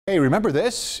Hey, remember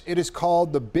this? It is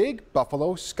called the Big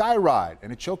Buffalo SkyRide,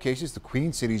 and it showcases the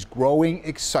Queen City's growing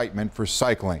excitement for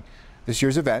cycling. This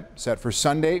year's event set for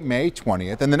Sunday, May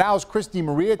 20th. And the Now's Christy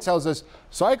Maria tells us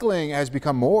cycling has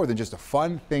become more than just a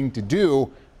fun thing to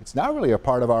do. It's now really a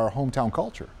part of our hometown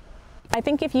culture. I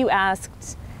think if you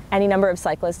asked any number of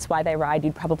cyclists why they ride,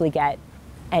 you'd probably get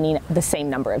the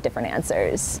same number of different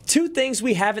answers. Two things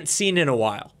we haven't seen in a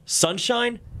while: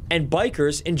 sunshine and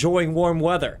bikers enjoying warm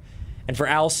weather. And for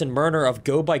Allison Murner of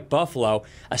Go Bike Buffalo,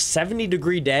 a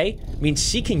 70-degree day means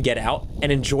she can get out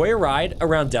and enjoy a ride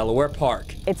around Delaware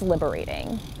Park. It's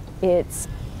liberating. It's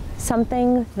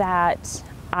something that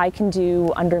I can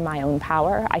do under my own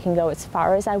power. I can go as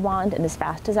far as I want and as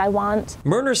fast as I want.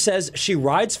 Murner says she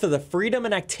rides for the freedom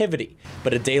and activity,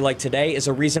 but a day like today is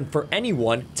a reason for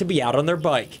anyone to be out on their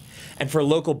bike. And for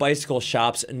local bicycle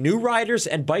shops, new riders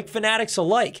and bike fanatics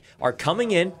alike are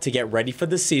coming in to get ready for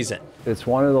the season. It's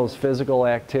one of those physical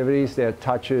activities that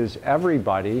touches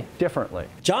everybody differently.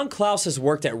 John Klaus has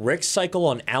worked at Rick's Cycle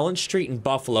on Allen Street in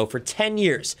Buffalo for 10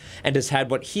 years and has had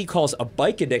what he calls a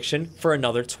bike addiction for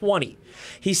another 20.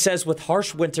 He says with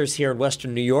harsh winters here in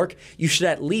Western New York, you should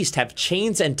at least have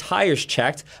chains and tires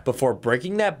checked before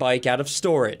breaking that bike out of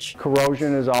storage.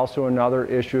 Corrosion is also another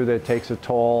issue that takes a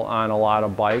toll on a lot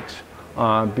of bikes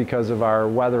because of our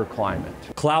weather climate.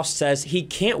 Klaus says he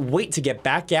can't wait to get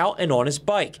back out and on his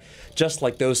bike, just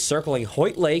like those circling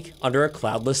Hoyt Lake under a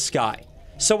cloudless sky.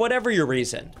 So whatever your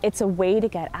reason, it's a way to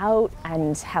get out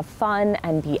and have fun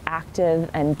and be active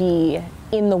and be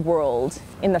in the world,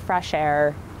 in the fresh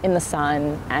air, in the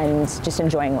sun, and just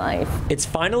enjoying life. It's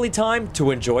finally time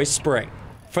to enjoy spring.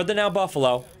 For the Now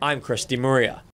Buffalo, I'm Christy Maria.